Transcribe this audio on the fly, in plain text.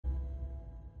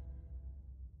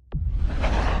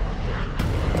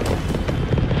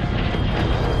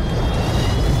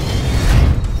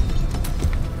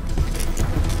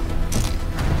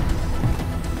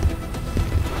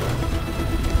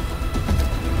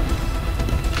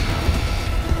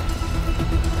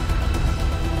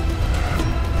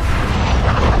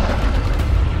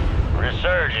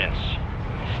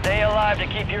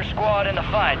keep your squad in the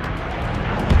fight.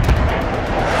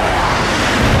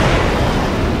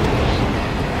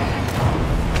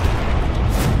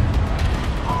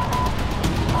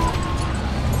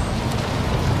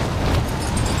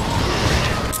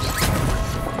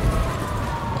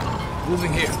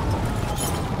 Moving here.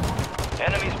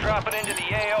 Enemies dropping into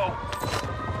the AO.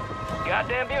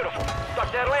 Goddamn beautiful.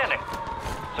 Stuck that landing.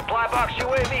 Supply box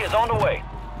UAV is on the way.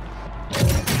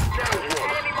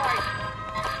 Enemy mark.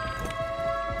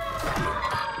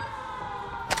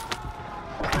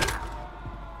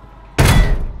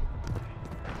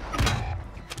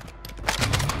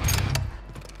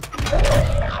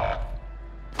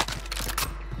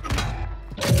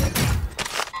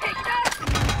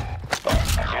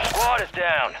 Your squad is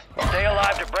down. Stay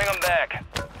alive to bring them back.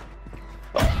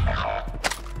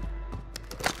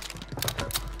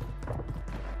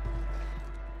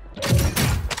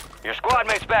 Your squad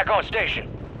mate's back on station.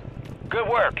 Good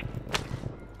work.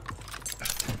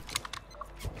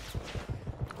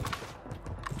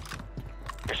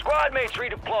 Your squad mate's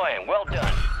redeploying. Well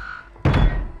done.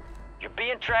 You're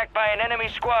being tracked by an enemy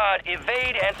squad.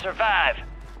 Evade and survive.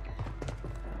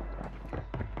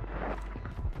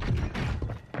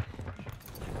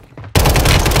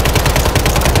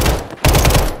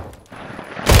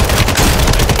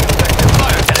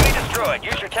 Enemy destroyed.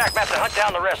 Use your TAC map to hunt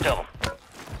down the rest of them.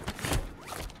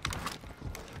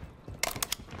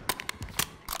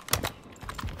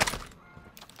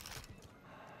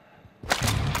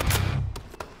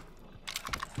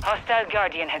 Hostile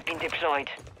Guardian has been deployed.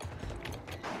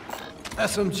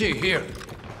 SMG here.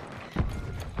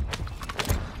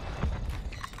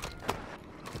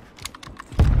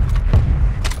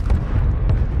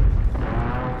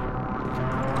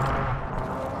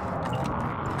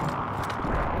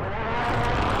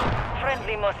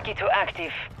 Friendly Mosquito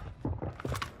active.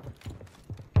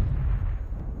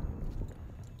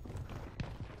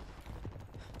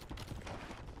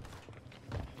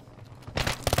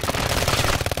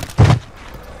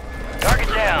 Target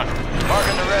down.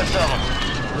 Marking the rest of them.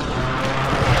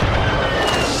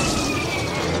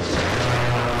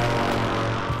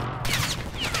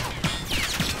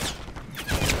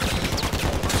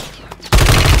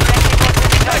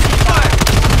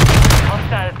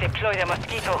 Hostiles deploy the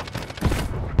Mosquito.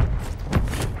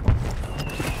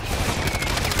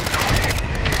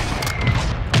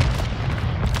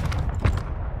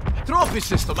 Trophy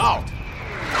system out.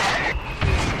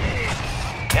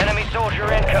 Enemy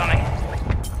soldier incoming.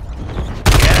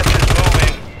 Gas is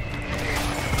moving.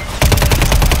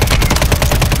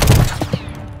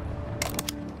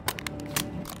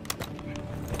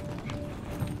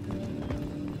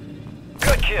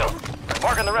 Good kill.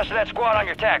 Marking the rest of that squad on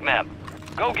your TAC map.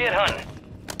 Go get hunting.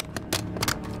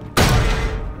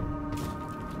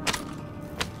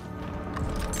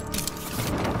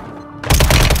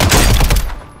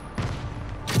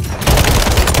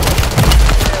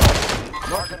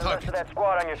 Marking the rest of that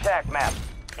squad on your TAC map.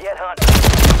 Get hunting.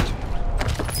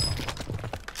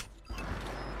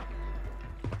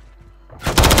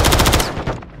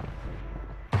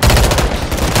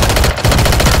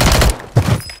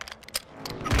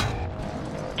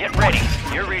 Get ready.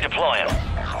 You're redeploying.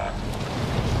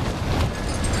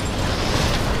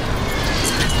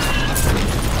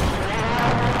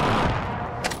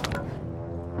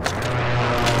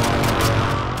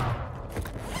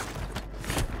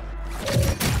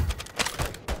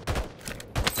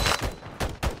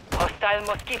 Hostile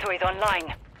Mosquito is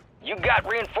online. You got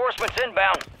reinforcements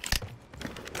inbound.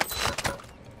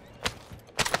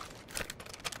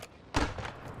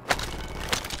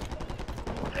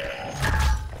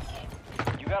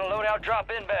 You got a loadout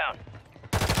drop inbound.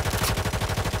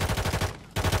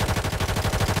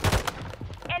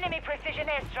 Enemy precision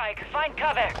airstrike. Find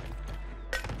cover.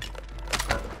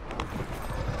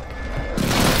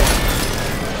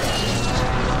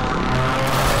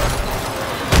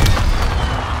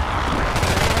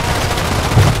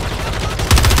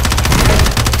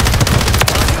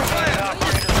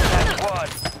 Operators in that squad.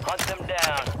 Hunt them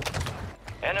down.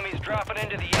 Enemies dropping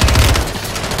into the area.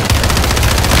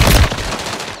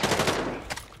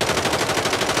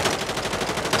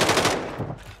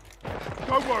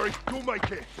 Don't worry, you'll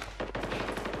make it.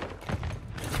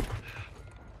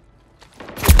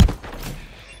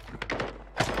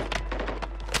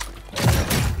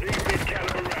 Need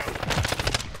mid-caliber rounds.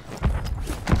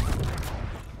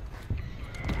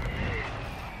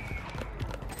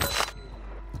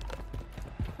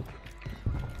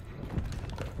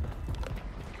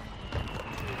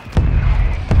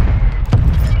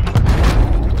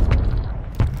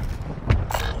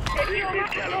 Need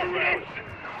mid-caliber rounds.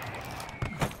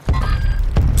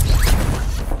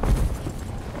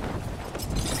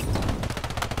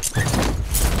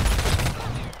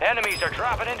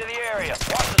 dropping into the area.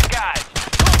 Watch the skies.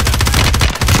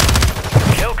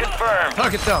 Kill confirmed.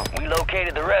 Target down. We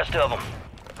located the rest of them.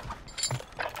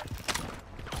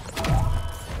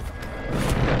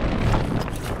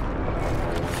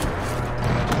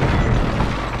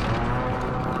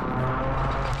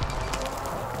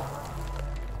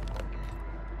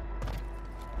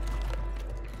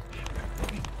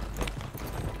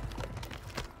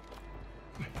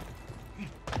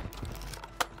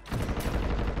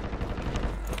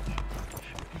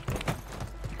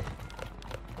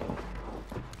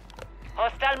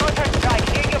 Hostile mortar strike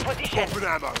near your position. Open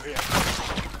ammo here.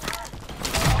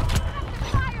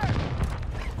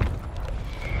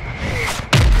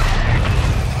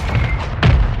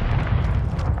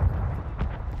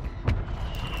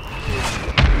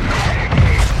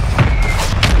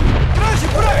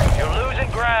 You're losing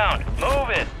ground. Move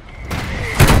it.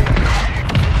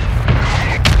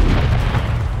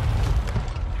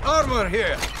 Armor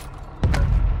here.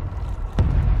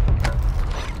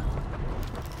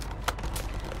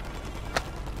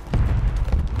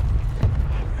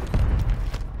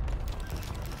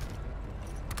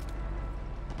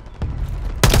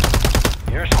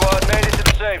 Your squad made it to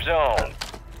the safe zone.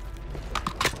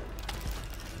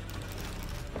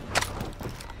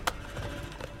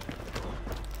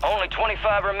 Only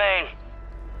 25 remain.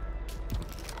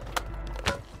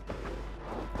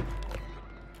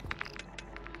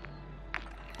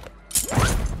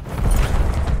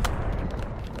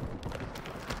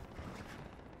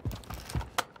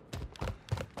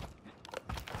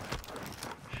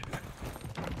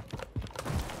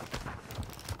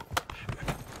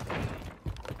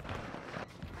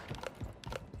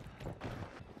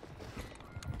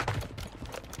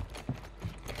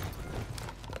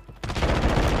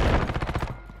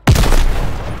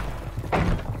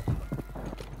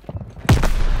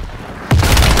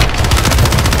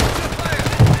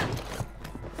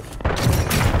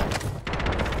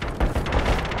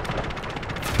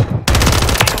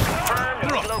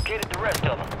 Located the rest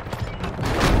of them.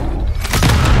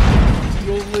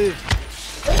 You'll live.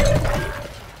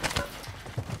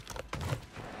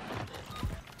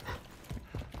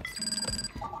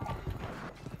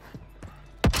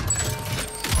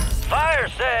 Fire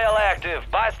sale active.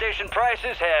 Buy station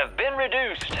prices have been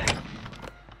reduced.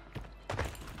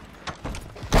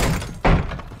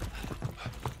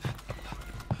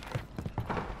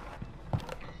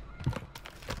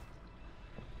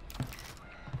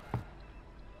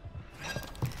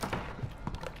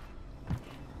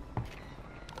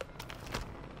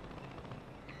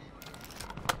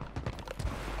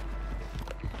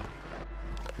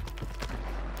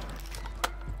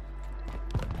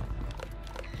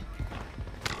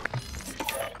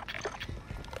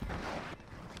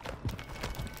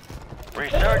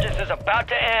 Resurgence is about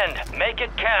to end. Make it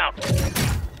count.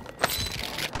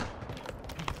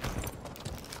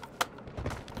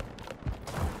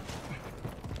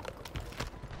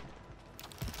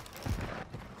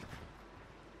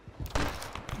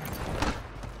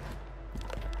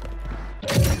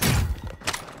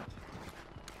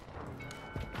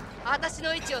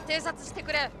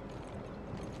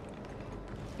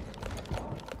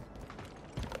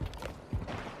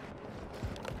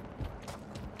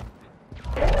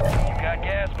 Got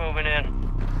gas moving in.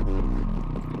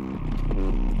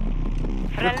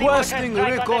 Requesting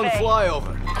recon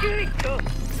flyover.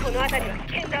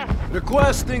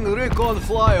 Requesting recon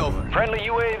flyover. Friendly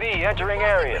UAV entering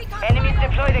area. Enemies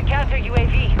deploy the counter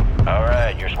UAV. All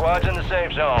right, your squad's in the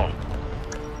safe zone.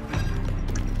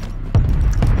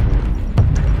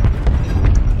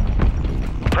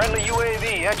 Friendly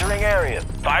UAV entering area.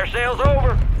 Fire sale's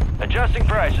over. Adjusting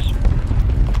prices.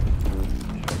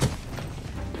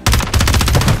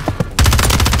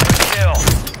 Kill.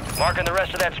 Marking the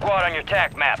rest of that squad on your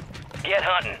TAC map. Get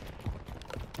hunting.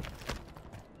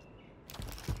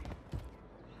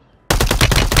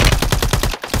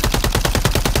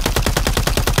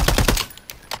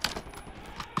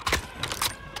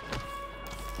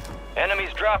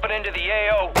 Enemies dropping into the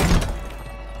AO.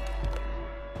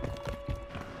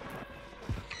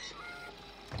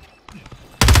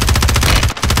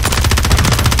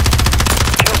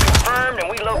 Kill confirmed, and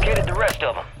we located the rest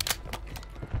of them.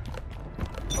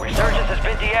 Resurgence has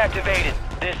been deactivated.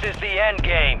 This is the end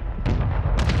game.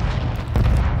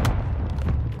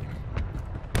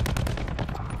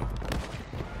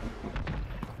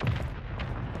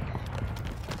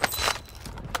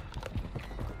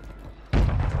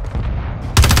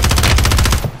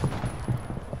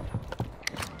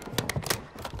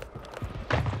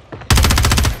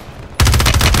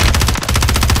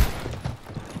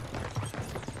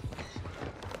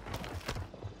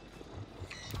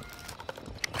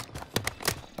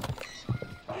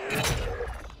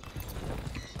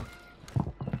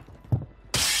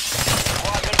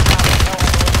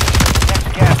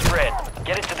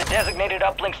 designated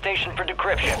uplink station for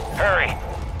decryption. Hurry.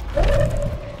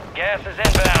 Gas is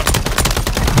inbound.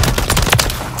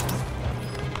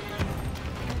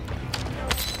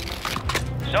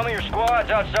 Some of your squad's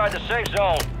outside the safe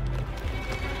zone.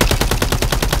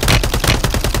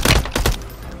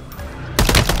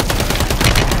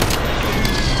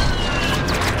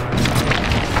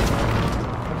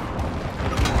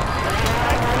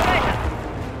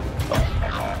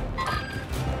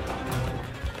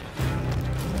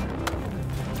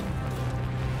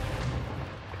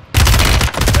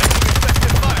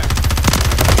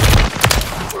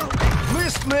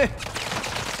 Missed me!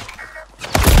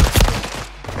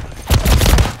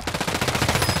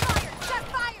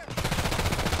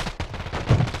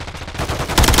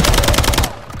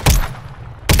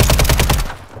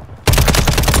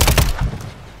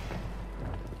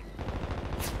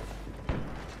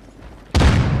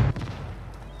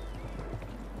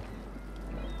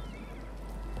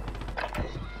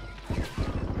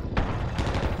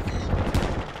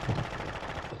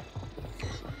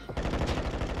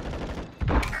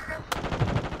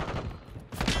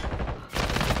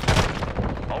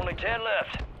 Only 10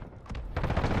 left.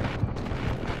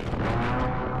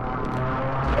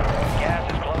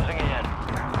 Gas is closing in.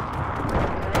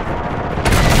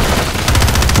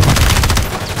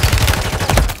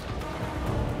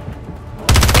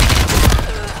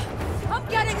 I'm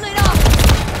getting lit up!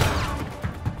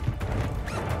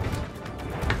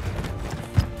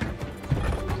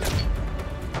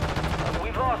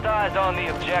 We've lost eyes on the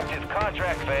objective.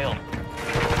 Contract failed.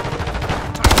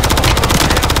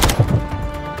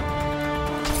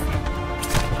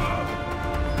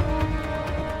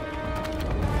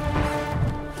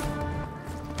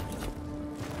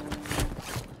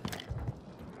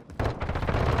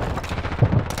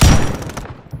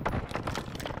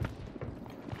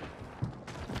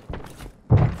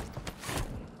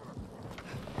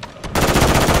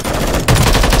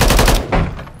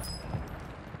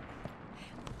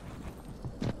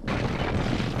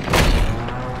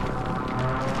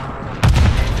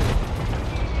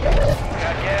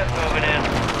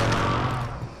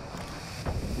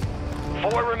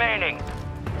 Four remaining.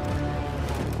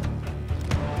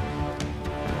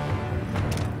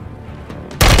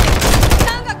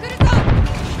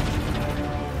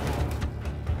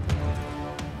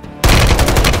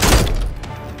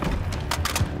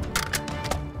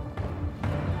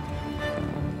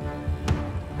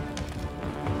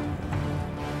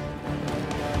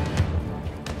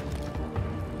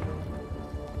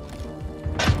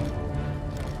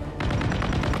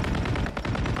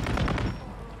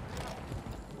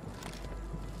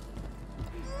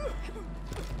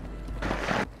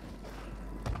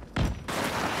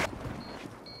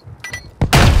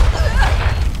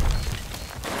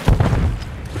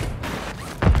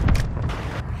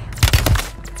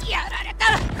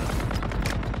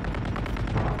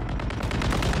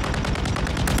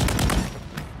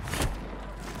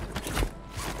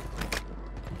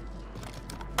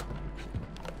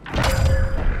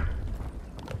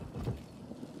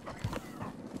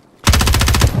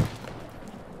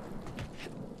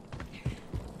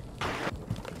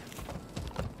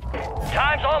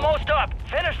 Time's almost up.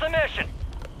 Finish the mission.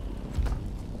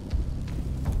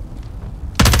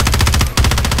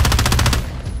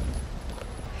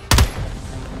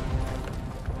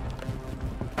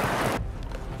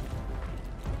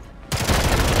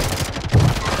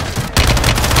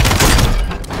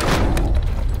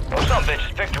 Oh, some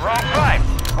bitches picked the wrong fight.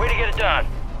 Way to get it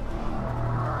done.